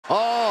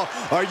Oh,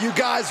 are you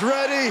guys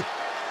ready?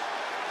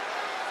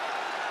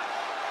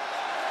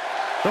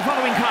 The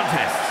following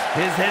contest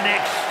is an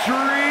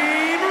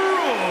Extreme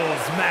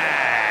Rules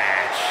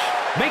match.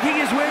 Making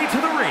his way to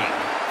the ring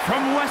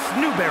from West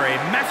Newbury,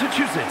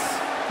 Massachusetts,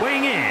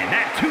 weighing in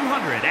at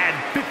 251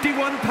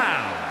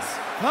 pounds,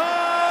 the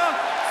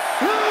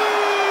Superstar!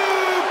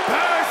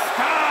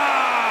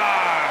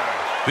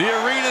 The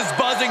arena's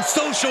buzzing,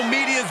 social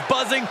media's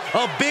buzzing,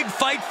 a big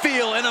fight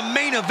feel, and a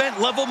main event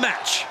level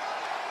match.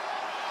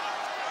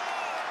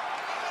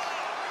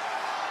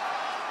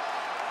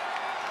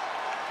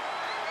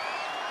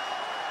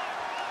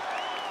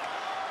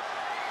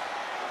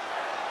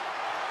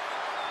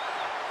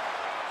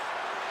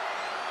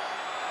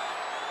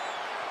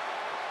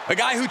 A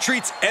guy who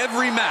treats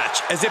every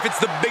match as if it's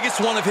the biggest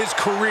one of his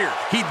career.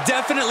 He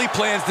definitely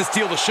plans to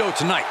steal the show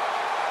tonight.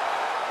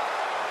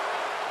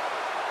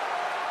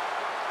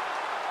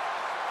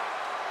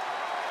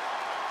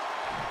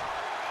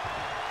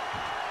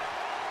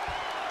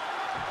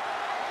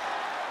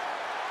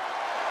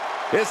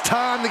 It's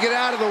time to get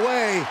out of the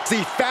way.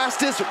 The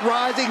fastest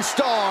rising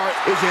star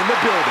is in the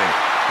building.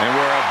 And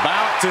we're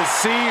about to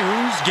see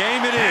whose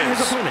game it And is.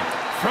 his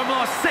opponent from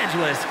Los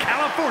Angeles,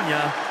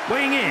 California,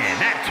 weighing in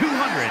at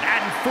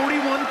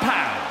 241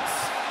 pounds,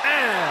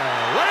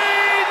 LA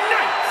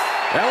Knight!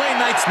 LA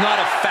Knight's not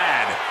a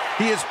fad.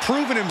 He has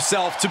proven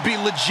himself to be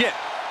legit.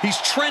 He's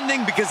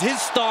trending because his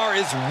star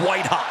is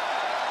white hot.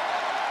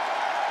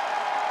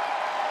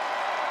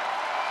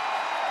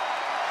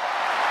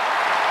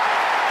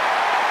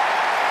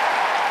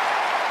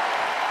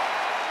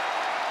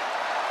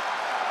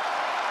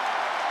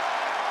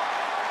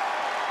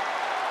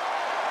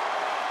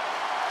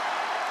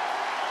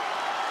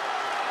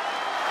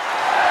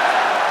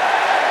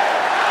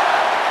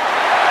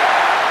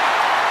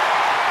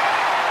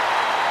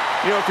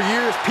 You know, for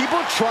years, people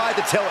tried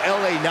to tell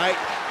LA Knight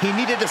he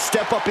needed to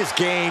step up his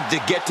game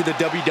to get to the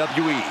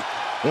WWE.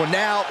 Well,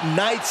 now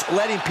Knight's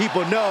letting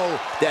people know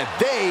that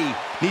they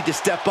need to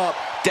step up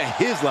to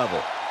his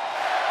level.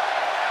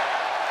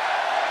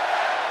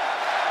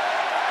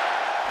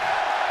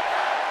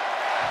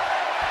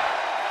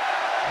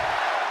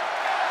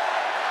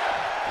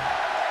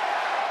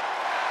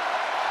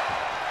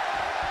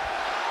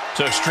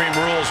 So Extreme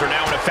Rules are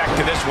now in effect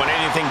to this one.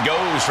 Anything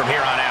goes from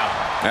here on out.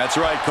 That's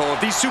right, Cole.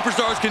 If these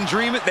superstars can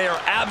dream it, they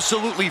are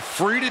absolutely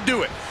free to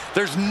do it.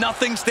 There's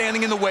nothing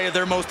standing in the way of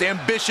their most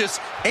ambitious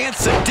and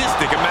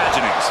sadistic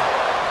imaginings.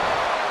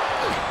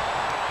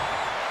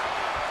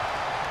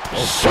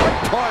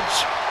 Sharp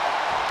punch.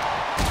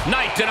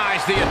 Knight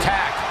denies the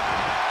attack.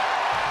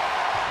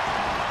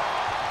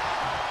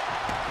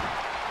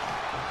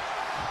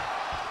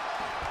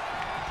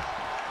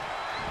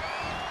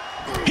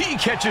 He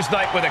catches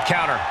Knight with a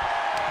counter.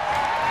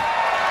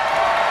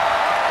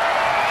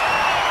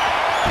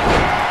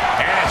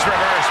 And it's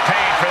reverse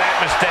pain for that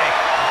mistake.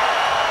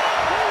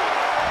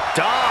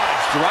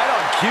 Dodged right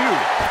on cue.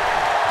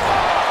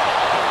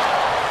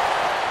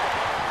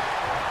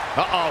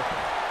 Uh-oh.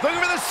 Looking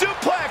for the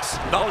suplex.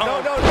 Oh,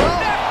 no.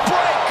 Neck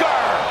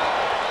breaker.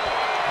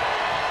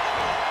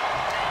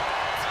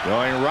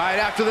 Going right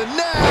after the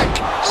neck.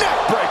 Neck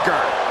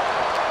breaker.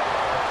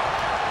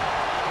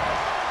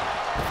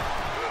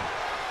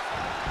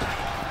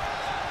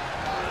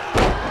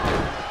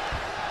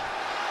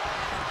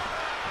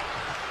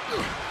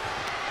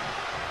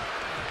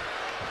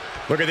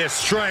 Look at this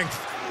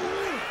strength.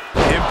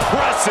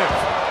 Impressive.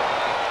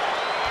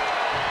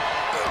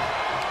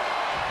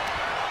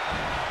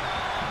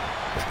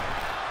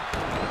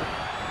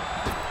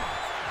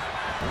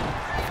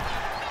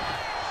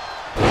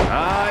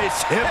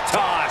 Nice hip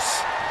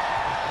toss.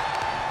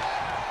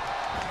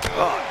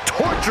 Oh,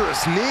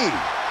 torturous knee.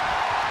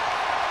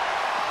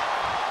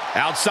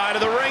 Outside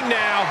of the ring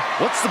now.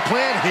 What's the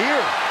plan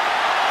here?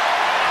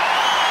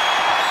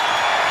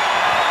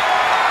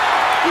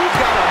 He's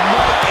got a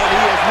mic and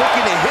he is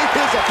looking to hit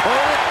his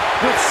opponent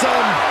with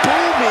some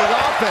booming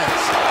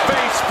offense.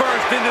 Face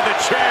first into the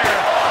chair.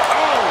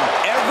 Oh,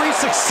 every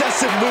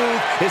successive move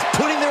is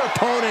putting their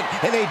opponent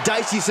in a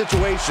dicey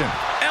situation.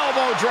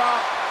 Elbow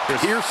drop.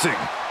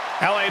 Piercing.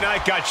 LA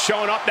Knight got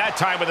shown up that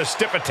time with a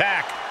stiff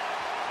attack.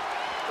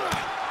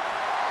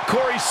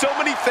 Corey, so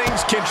many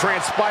things can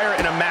transpire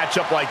in a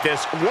matchup like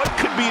this. What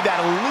could be that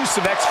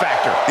elusive X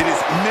factor? It is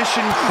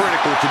mission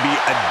critical to be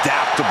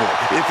adaptable.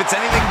 If it's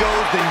anything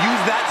goes, then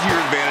use that to your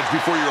advantage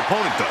before your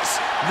opponent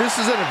does. This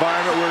is an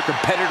environment where a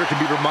competitor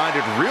can be reminded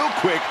real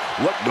quick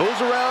what goes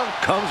around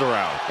comes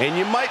around. And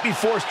you might be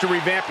forced to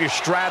revamp your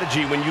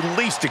strategy when you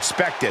least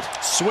expect it.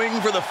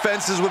 Swing for the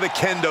fences with a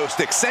kendo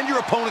stick. Send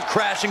your opponent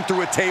crashing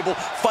through a table.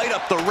 Fight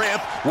up the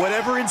ramp.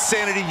 Whatever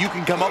insanity you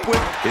can come up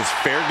with is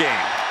fair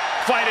game.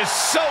 Fight is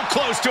so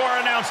close to our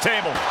announce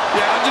table.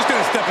 Yeah, I'm just going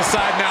to step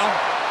aside now.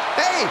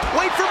 Hey,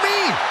 wait for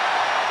me!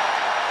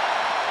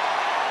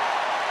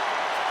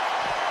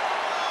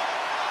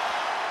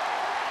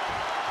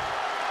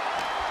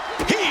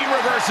 He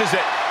reverses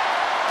it.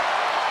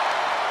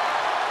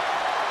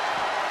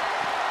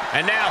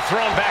 And now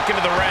thrown back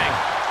into the ring.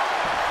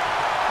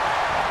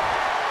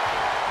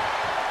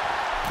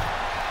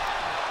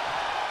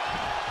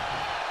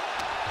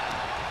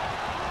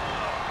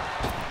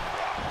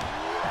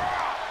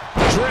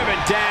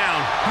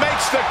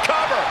 the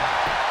cover.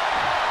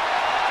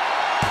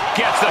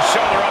 Gets the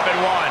shoulder up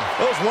and one.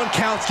 Those 1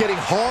 counts getting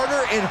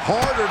harder and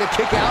harder to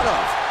kick out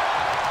of.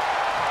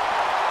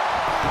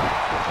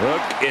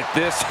 Look at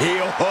this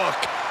heel hook.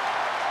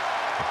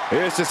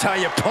 This is how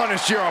you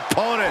punish your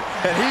opponent,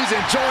 and he's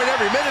enjoying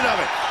every minute of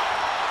it.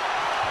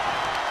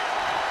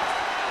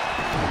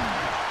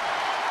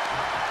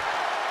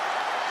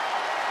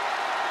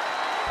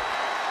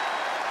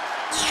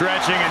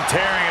 Stretching and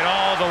tearing at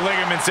all the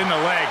ligaments in the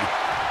leg.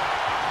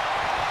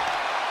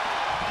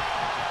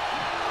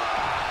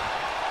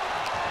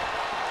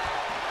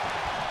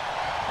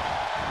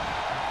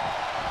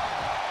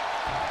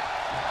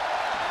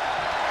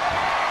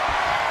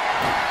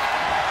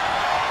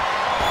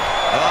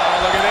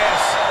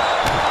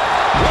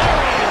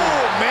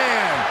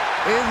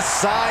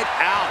 Inside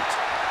out.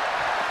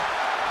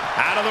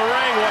 Out of the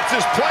ring. What's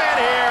his plan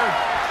here?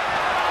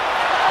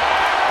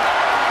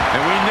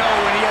 And we know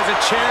when he has a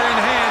chair in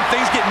hand,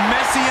 things get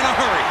messy in a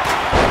hurry.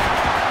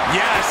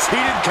 Yes, he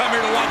didn't come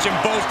here to watch him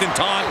boast and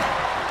taunt.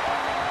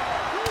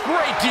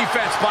 Great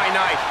defense by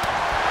Knight.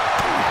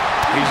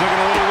 He's looking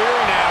a little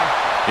weary now.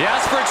 You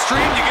ask for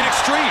extreme, you get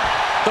extreme.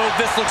 Though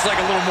this looks like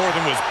a little more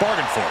than was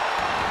bargained for.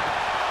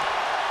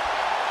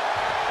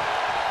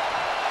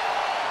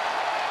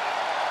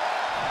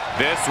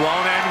 This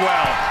won't end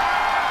well.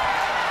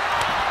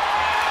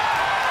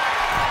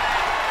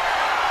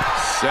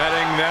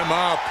 Setting them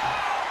up.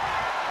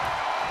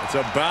 It's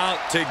about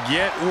to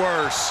get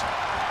worse.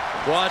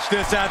 Watch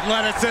this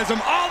athleticism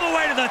all the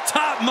way to the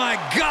top, my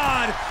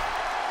God.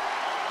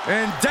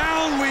 And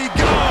down we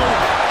go.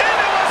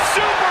 Into a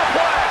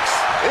superplex.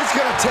 It's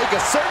going to take a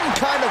certain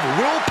kind of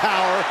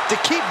willpower to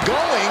keep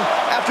going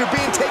after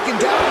being taken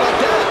down like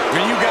that. I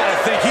mean, you got to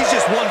think he's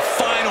just one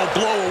final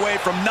blow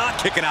away from not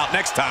kicking out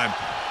next time.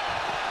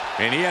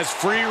 And he has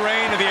free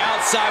reign to the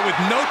outside with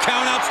no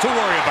countouts to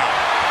worry about.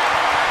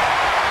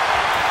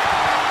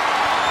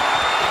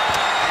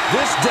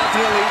 This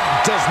definitely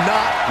does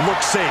not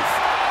look safe.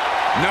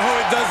 No,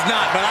 it does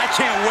not, but I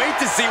can't wait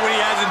to see what he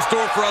has in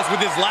store for us with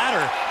his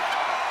ladder.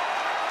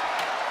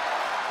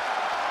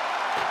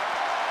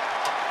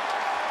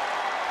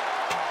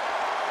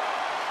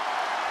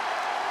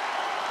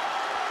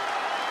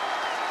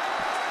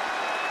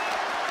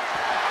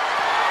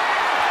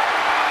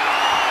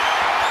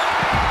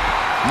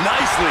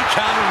 Nicely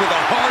countered with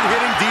a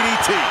hard-hitting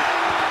DDT.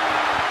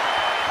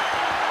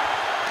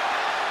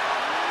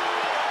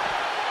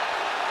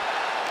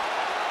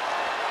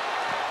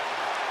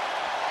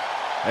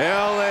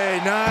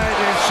 LA Knight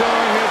is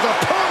showing his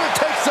opponent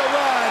takes a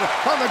ride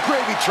on the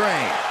gravy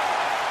train.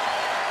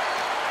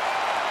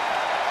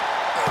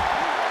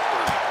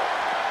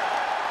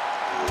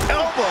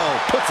 Elbow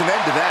puts an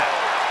end to that.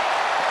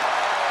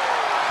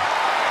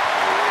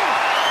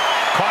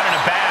 Caught in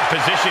a bad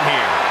position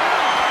here.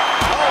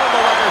 Oh, and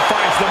the ladder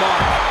finds the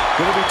mark.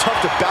 It'll be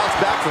tough to bounce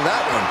back from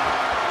that one.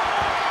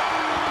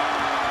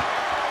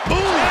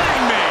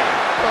 Boom! Man.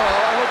 Oh,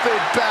 I hope they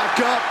back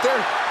up.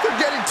 They're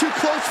getting too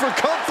close for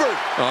comfort.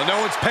 Oh, no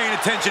one's paying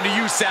attention to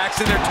you,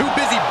 Saxton. They're too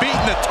busy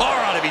beating the tar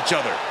out of each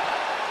other.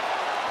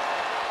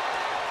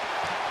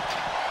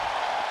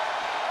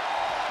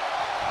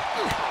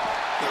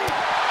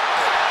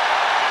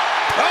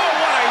 Oh,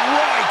 what a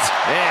right!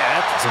 Man,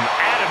 that's some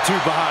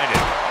attitude behind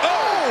it.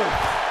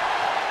 Oh!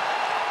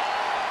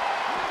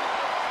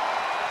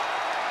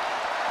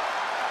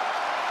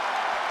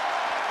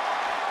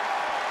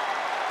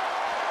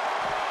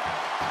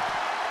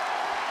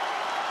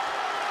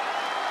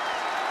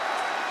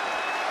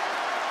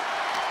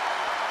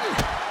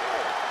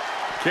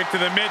 Kick to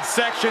the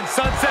midsection,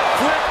 sunset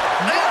flip.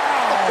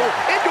 Oh,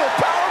 into a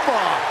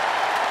powerbomb.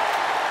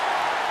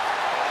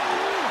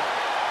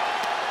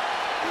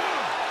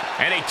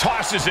 And he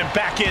tosses him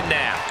back in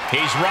now.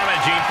 He's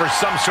rummaging for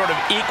some sort of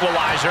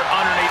equalizer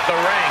underneath the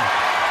ring.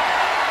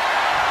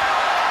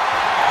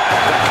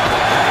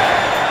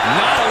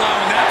 Not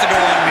allowing that to go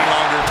on any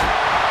longer.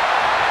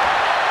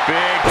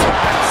 Big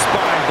time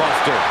spine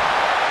buster.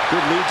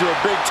 Could lead to a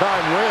big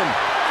time win.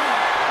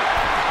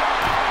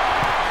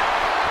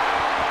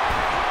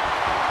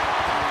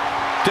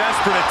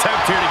 Desperate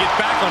attempt here to get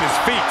back on his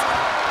feet.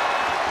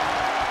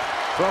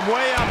 From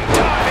way up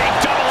top, a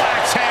double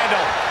axe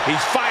handle.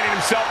 He's finding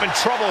himself in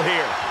trouble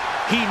here.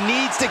 He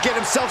needs to get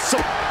himself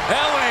some...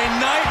 LA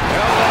Knight.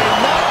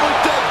 LA Knight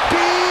with the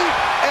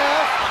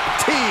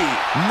BFT.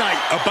 Knight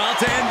about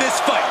to end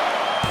this fight.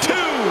 2.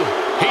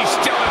 He's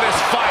still in this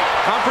fight.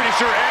 I'm pretty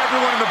sure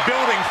everyone in the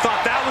building thought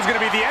that was going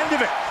to be the end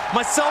of it,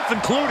 myself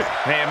included.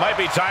 Hey, it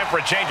might be time for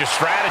a change of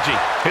strategy.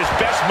 His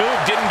best move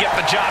didn't get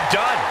the job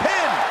done.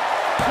 Pin.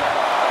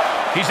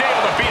 He's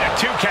able to beat a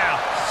 2 count.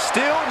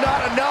 Still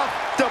not enough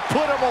to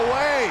put him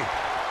away.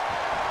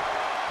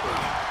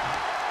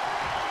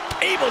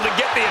 Able to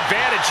get the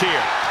advantage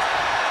here.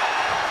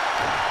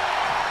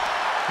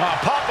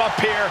 Pop up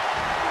here.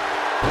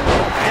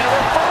 And a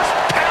reverse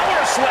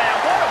power slam.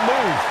 What a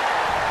move.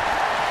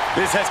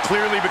 This has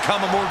clearly become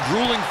a more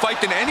grueling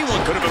fight than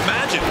anyone could have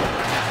imagined.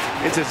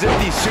 It's as if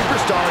these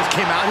superstars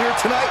came out here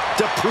tonight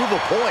to prove a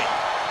point.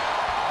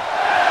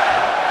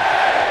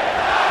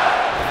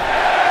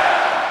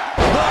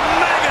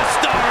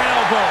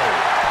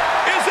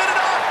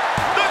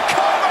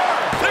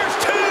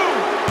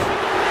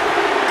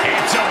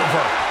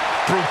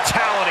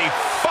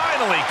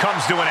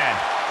 comes to an end.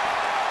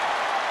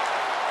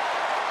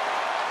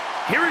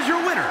 Here is your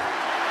winner,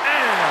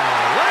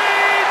 LA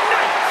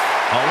Knight.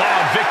 A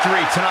loud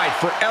victory tonight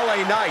for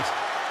LA Knight.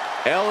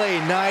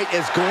 LA Knight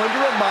is going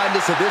to remind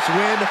us of this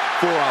win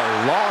for a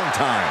long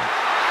time.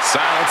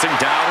 Silencing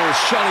doubters,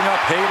 shutting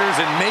up haters,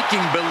 and making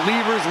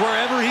believers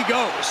wherever he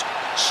goes.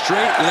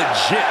 Straight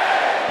legit.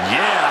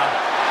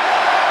 Yeah.